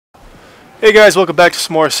Hey guys, welcome back to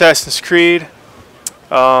some more Assassin's Creed.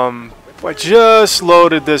 I just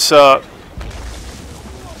loaded this up,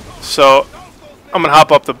 so I'm gonna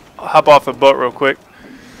hop off the boat real quick.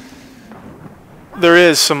 There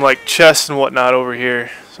is some like chests and whatnot over here,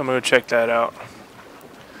 so I'm gonna go check that out.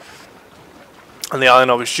 On the island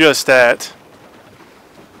I was just at.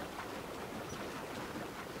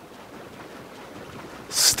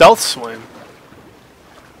 Stealth swim.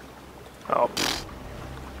 Oh, pfft.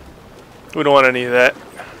 We don't want any of that.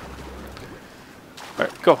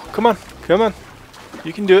 Alright, go. Come on. Come on.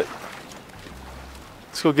 You can do it.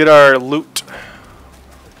 Let's go get our loot.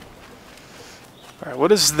 Alright,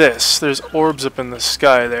 what is this? There's orbs up in the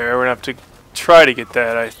sky there. We're going to have to try to get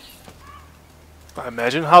that, I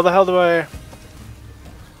imagine. How the hell do I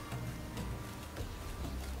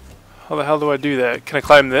do that? Can I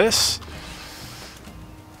climb this?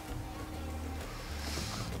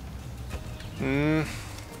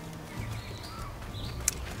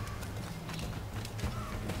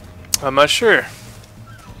 I'm not sure.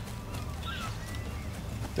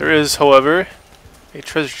 There is, however, a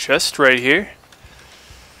treasure chest right here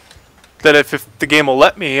that if the game will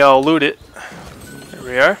let me, I'll loot it. There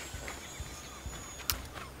we are.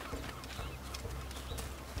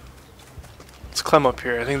 Let's climb up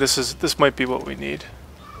here. I think this might be what we need.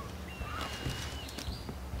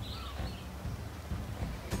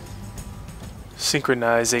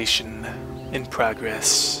 Synchronization in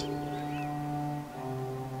progress.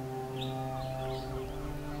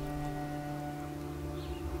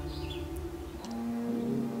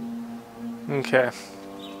 Okay.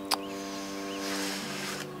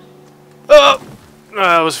 Oh!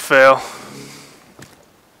 That was a fail.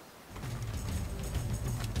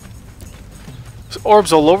 There's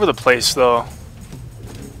orbs all over the place, though.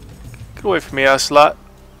 Get away from me, Ocelot.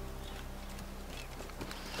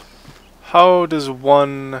 How does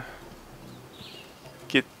one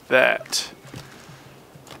get that?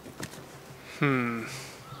 We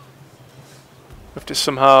have to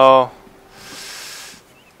somehow...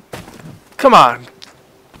 Come on.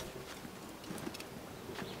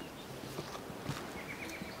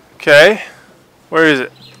 Okay. Where is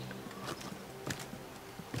it?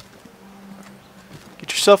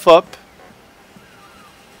 Get yourself up.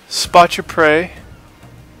 Spot your prey.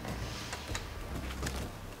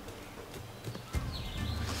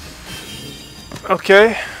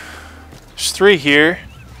 Okay. There's 3 here.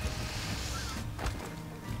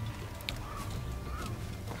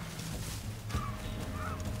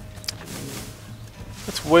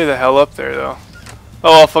 That's way the hell up there, though.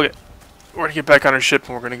 Oh, well, fuck it. We're gonna get back on our ship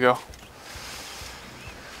and we're gonna go.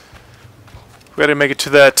 We gotta make it to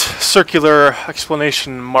that circular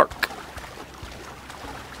explanation mark.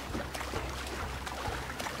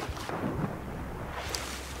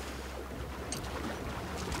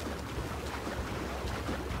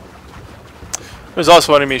 There's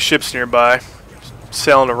also enemy ships nearby,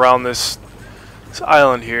 sailing around this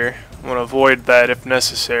island here. I want to avoid that if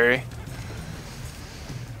necessary.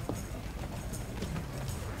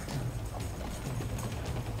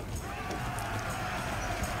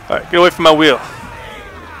 Alright, get away from my wheel.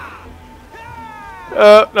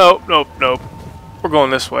 Nope. We're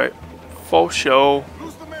going this way. Faux show.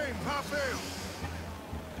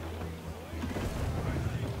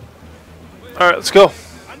 Alright, let's go.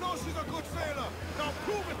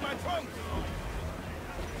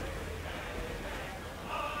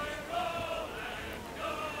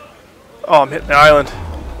 Oh, I'm hitting the island.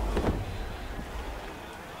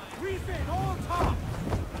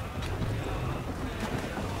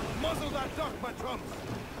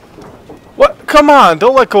 What? Come on,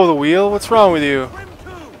 don't let go of the wheel. What's wrong with you?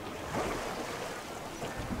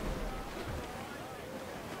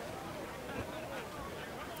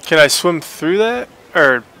 Can I swim through that?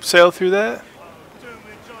 Or sail through that?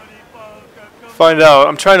 Find out.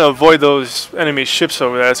 I'm trying to avoid those enemy ships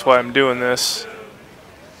over there. That's why I'm doing this.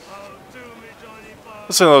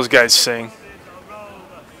 Listen to those guys sing.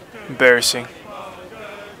 Embarrassing.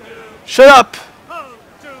 Shut up!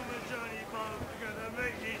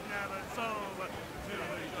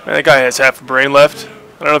 Man, that guy has half a brain left.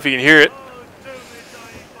 I don't know if you can hear it.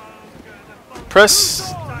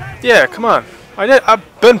 Press... Yeah, come on. I've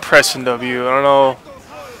been pressing W. I don't know...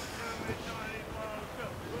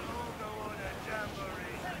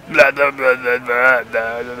 Blah, blah, blah, blah, blah,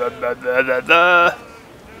 blah, blah, blah, blah, blah.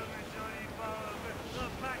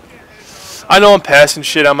 I know I'm passing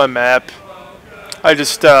shit on my map. I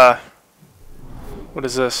just, what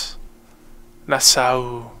is this?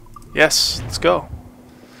 Nassau. Yes, let's go.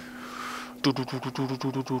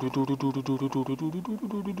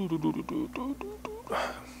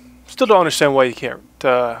 Still don't understand why you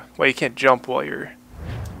can't jump while you're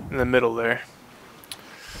in the middle there.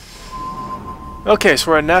 Okay, so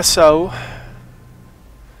we're in Nassau,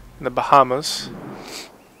 in the Bahamas,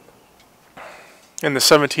 in the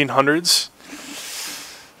 1700s.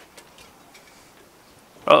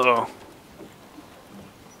 Uh-oh.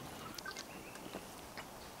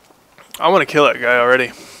 I want to kill that guy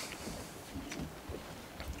already.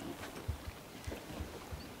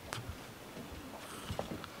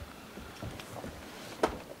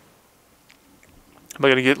 Am I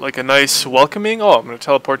going to get like a nice welcoming? Oh, I'm going to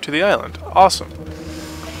teleport to the island. Awesome.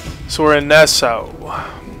 So we're in Nassau,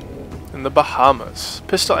 in the Bahamas.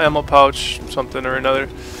 Pistol ammo pouch, something or another.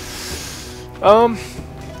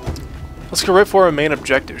 Let's go right for our main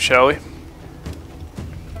objective, shall we?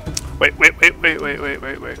 Wait.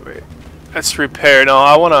 Let's repair. No,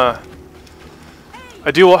 I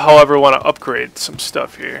do, however, want to upgrade some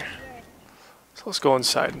stuff here. So let's go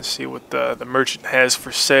inside and see what the merchant has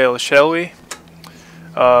for sale, shall we?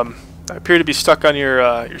 I appear to be stuck on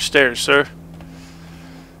your stairs, sir.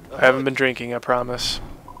 I haven't been drinking, I promise.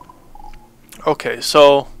 Okay,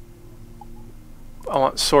 so I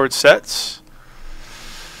want sword sets.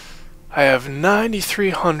 I have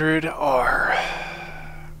 9300 R.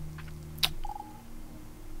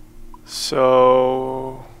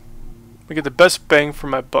 So we get the best bang for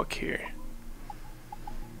my buck here.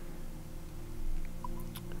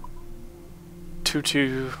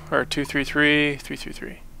 233,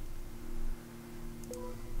 333.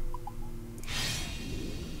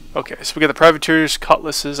 Okay, so we got the privateers,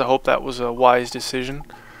 cutlasses. I hope that was a wise decision.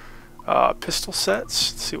 Pistol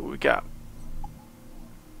sets. Let's see what we got.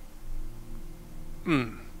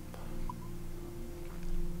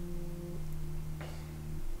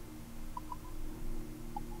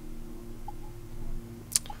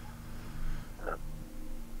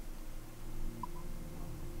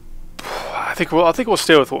 I think we'll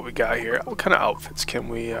stay with what we got here. What kind of outfits can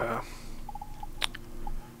we? Yeah,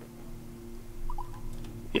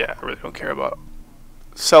 I really don't care about.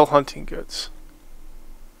 Sell hunting goods.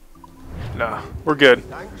 Nah, we're good.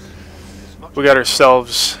 We got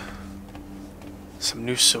ourselves some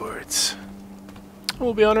new swords.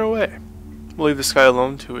 We'll be on our way. We'll leave this guy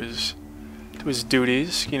alone to his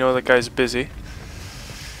duties. You know, that guy's busy.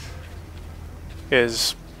 He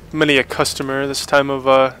has many a customer this time of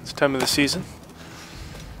the season.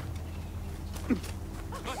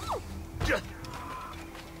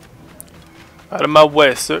 Out of my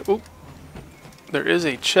way, sir. Oop. There is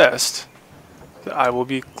a chest that I will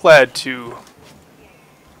be glad to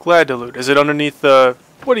loot. Is it underneath the?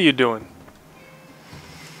 What are you doing?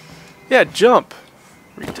 Yeah, jump,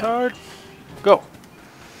 retard. Go.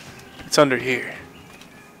 It's under here.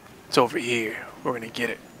 It's over here. We're gonna get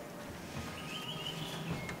it.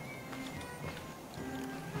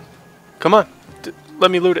 Come on,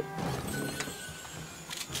 let me loot it.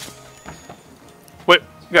 Wait,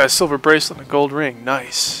 we got a silver bracelet and a gold ring.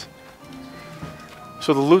 Nice.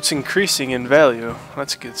 So the loot's increasing in value.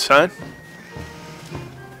 That's a good sign.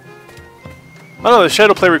 I don't know, the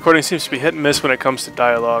Shadowplay recording seems to be hit and miss when it comes to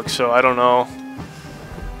dialogue, so I don't know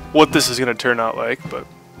what this is going to turn out like, but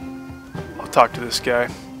I'll talk to this guy.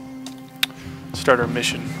 Start our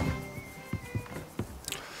mission.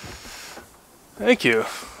 Thank you.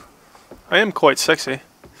 I am quite sexy.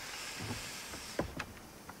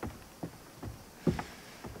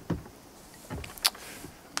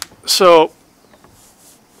 So,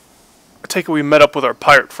 I take it we met up with our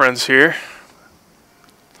pirate friends here.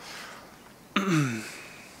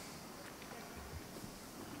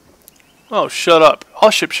 Oh, shut up. All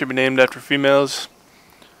ships should be named after females.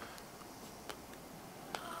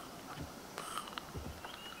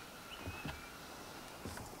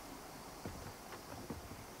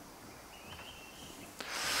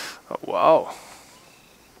 Oh, wow.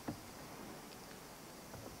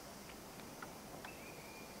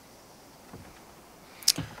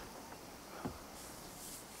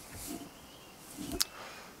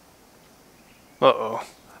 Uh-oh.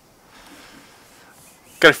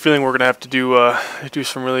 Got a feeling we're gonna have to do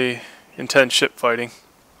some really intense ship fighting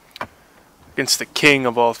against the king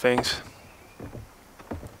of all things.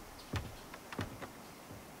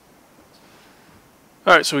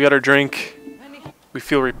 Alright, so we got our drink. We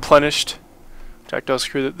feel replenished. Jack tells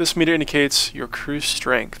crew that this meter indicates your crew's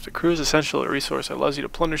strength. The crew is essential resource that allows you to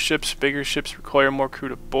plunder ships. Bigger ships require more crew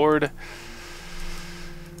to board.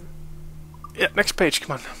 Yeah, next page,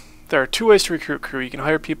 come on. There are two ways to recruit crew. You can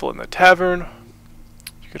hire people in the tavern.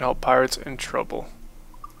 You can help pirates in trouble.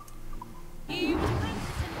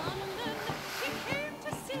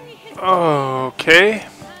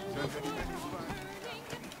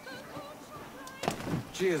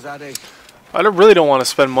 Cheers, Addy. I really don't want to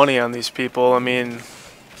spend money on these people. I mean,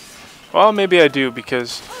 well, maybe I do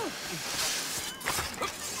because...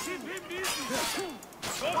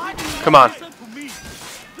 Come on.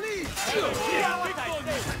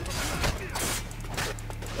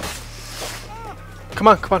 Come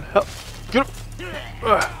on, come on, help. Get up.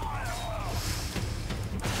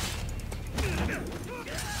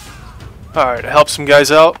 Alright, I helped some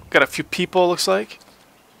guys out. Got a few people, looks like.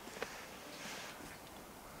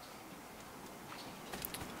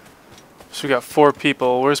 So we got 4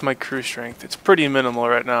 people. Where's my crew strength? It's pretty minimal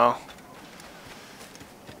right now.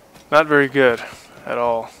 Not very good at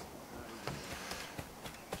all.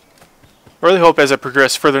 I really hope as I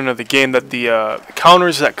progress further into the game that the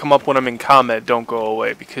counters that come up when I'm in combat don't go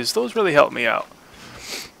away, because those really help me out.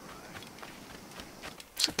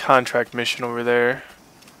 There's a contract mission over there.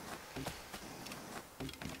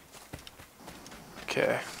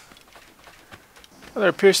 Okay. Well, there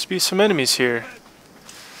appears to be some enemies here.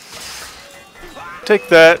 Take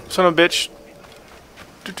that, son of a bitch.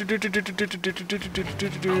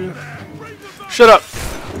 Shut up.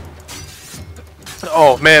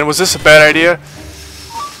 Oh man, was this a bad idea?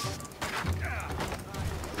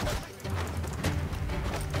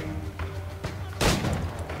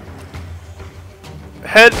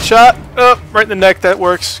 Headshot. Oh, right in the neck, that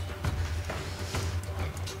works.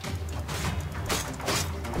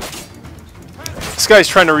 This guy's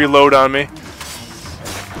trying to reload on me.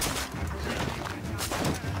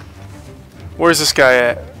 Where's this guy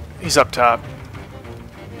at? He's up top.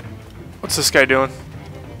 What's this guy doing?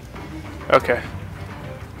 Okay.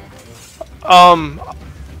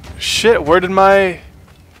 Shit, where did my...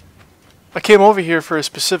 I came over here for a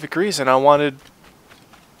specific reason. I wanted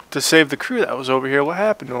to save the crew that was over here. What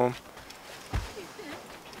happened to him?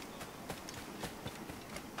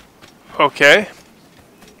 Okay.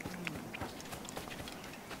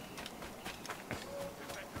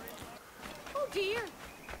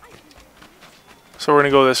 So we're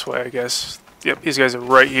gonna go this way, I guess. Yep, these guys are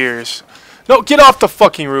right here. No, get off the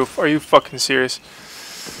fucking roof. Are you fucking serious?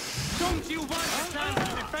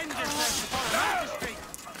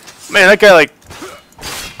 Man, that guy like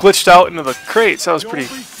glitched out into the crates. That was pretty...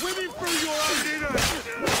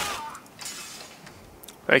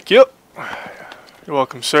 Thank you. You're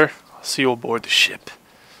welcome, sir. I'll see you aboard the ship.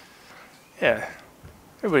 Yeah,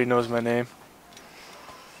 everybody knows my name.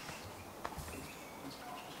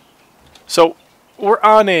 So, we're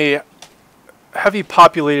on a heavy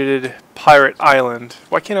populated pirate island.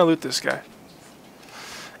 Why can't I loot this guy?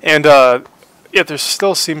 And, yeah, there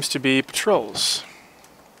still seems to be patrols.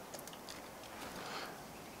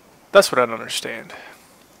 That's what I don't understand.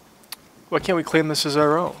 Why can't we claim this as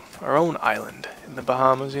our own island in the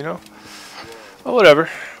Bahamas, you know? Well,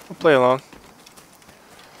 whatever. We'll play along.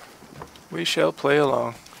 We shall play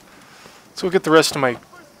along. Let's go get the rest of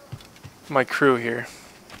my crew here.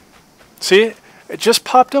 See? It just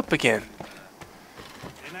popped up again.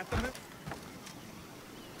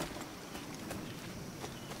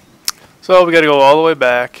 So we gotta go all the way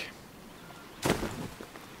back.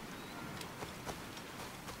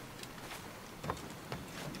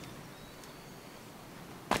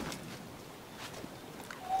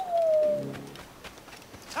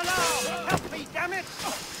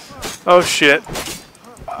 Oh shit.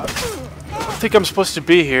 I think I'm supposed to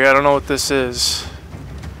be here. I don't know what this is.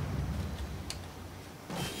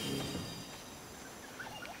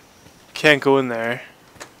 Can't go in there.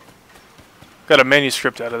 Got a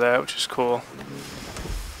manuscript out of that, which is cool.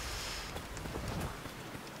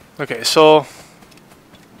 Okay, so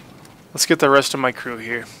let's get the rest of my crew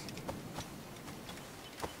here.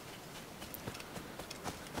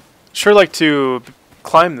 Sure like to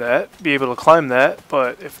climb that, be able to climb that,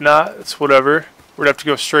 but if not, it's whatever. We're gonna have to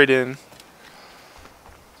go straight in.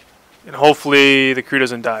 And hopefully the crew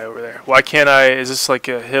doesn't die over there. Why can't I? Is this like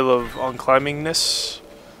a hill of unclimbingness?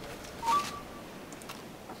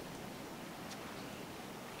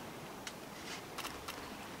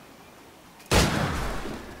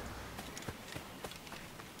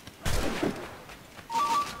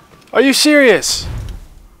 Are you serious?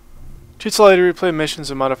 Cheats allow you to replay missions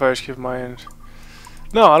and modifiers keep in mind.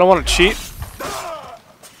 No, I don't want to cheat.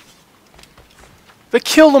 They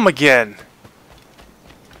killed him again.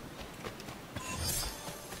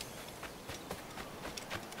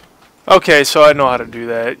 Okay, so I know how to do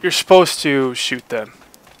that. You're supposed to shoot them.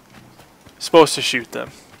 Supposed to shoot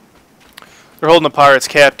them. They're holding the pirates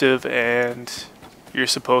captive and you're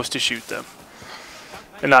supposed to shoot them.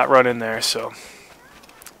 And not run in there, so...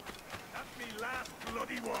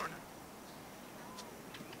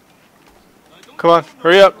 Come on,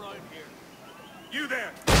 hurry up. You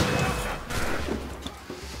there.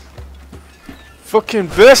 fucking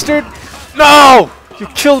bastard! No! You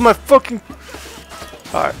killed my fucking...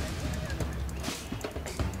 Alright.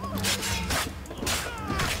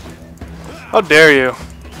 How dare you?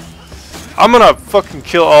 I'm gonna fucking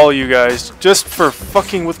kill all you guys just for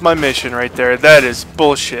fucking with my mission right there. That is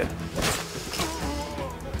bullshit.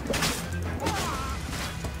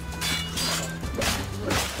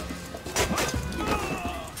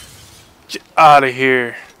 Get out of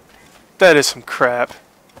here. That is some crap.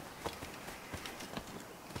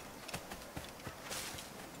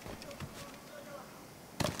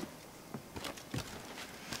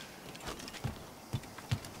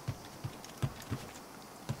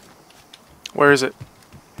 Where is it?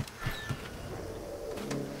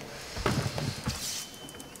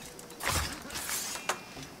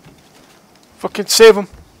 Fucking save him.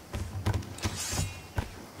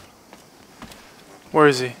 Where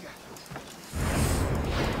is he?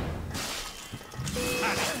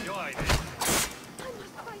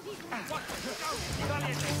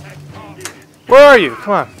 Where are you?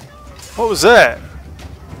 Come on. What was that?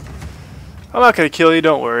 I'm not gonna kill you,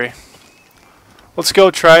 don't worry. Let's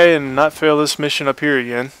go try and not fail this mission up here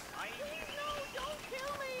again.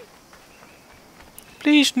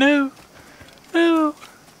 Please, no. No.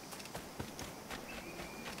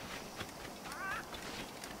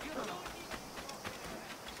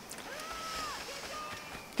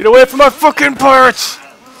 Get away from my fucking pirates!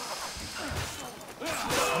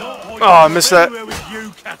 Oh, I missed that.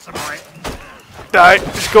 Die.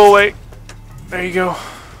 Just go away. There you go.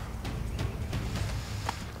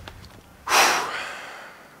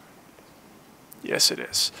 Yes, it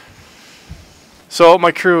is. So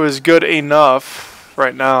my crew is good enough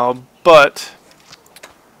right now, but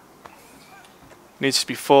needs to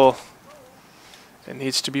be full. It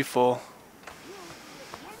needs to be full.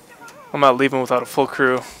 I'm not leaving without a full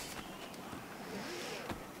crew.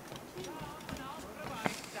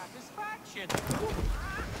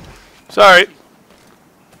 Sorry.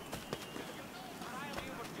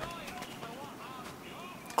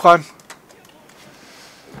 Climb.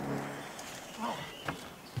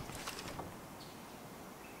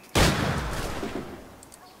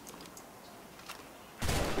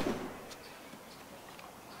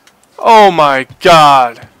 Oh my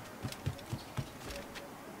God.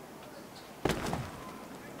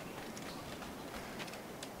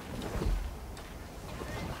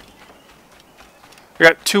 I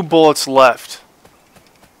got 2 bullets left.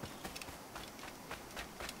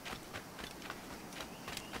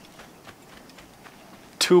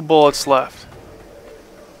 Two bullets left.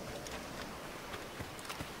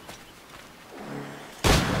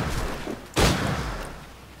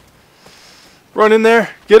 Run in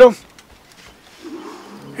there. Get him.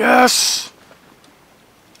 Yes.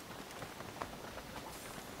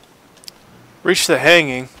 Reach the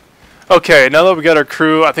hanging. Okay, now that we got our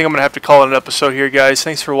crew, I think I'm going to have to call it an episode here, guys.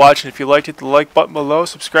 Thanks for watching. If you liked it, the like button below.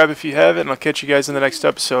 Subscribe if you haven't, and I'll catch you guys in the next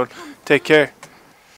episode. Take care.